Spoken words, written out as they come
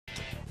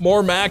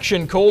More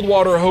action.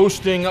 Coldwater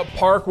hosting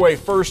Parkway.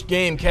 First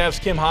game, Cavs'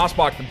 Kim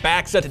Hosbach. The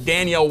back set to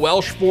Danielle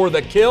Welsh for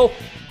the kill.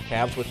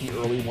 Cavs with the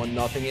early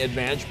 1-0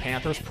 advantage.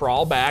 Panthers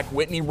prowl back.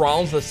 Whitney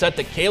Rollins the set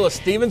to Kayla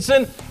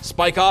Stevenson.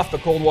 Spike off the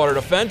Coldwater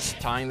defense,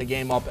 tying the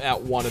game up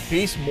at 1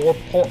 apiece. More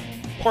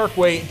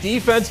Parkway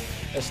defense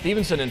as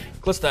Stevenson and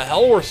Clista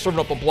Hellworth serving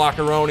up a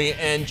blockeroni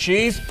and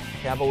cheese.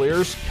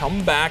 Cavaliers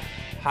come back.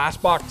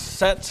 Hosbach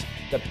sets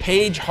to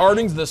Paige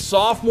Hardings. The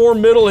sophomore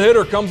middle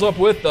hitter comes up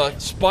with the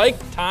spike,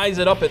 ties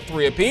it up at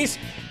 3 apiece.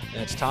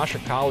 And it's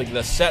Tasha Colley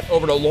the set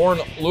over to Lauren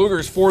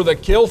Lugers for the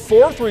kill.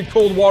 4-3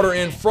 Coldwater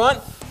in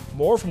front.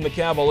 More from the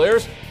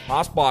Cavaliers.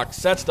 Hosbach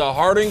sets to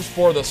Hardings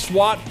for the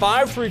swat.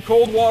 5-3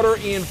 Coldwater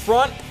in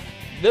front.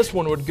 This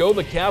one would go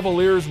the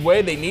Cavaliers'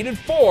 way. They needed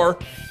 4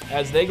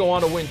 as they go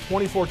on to win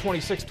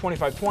 24-26,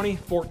 25-20,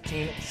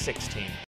 14-16.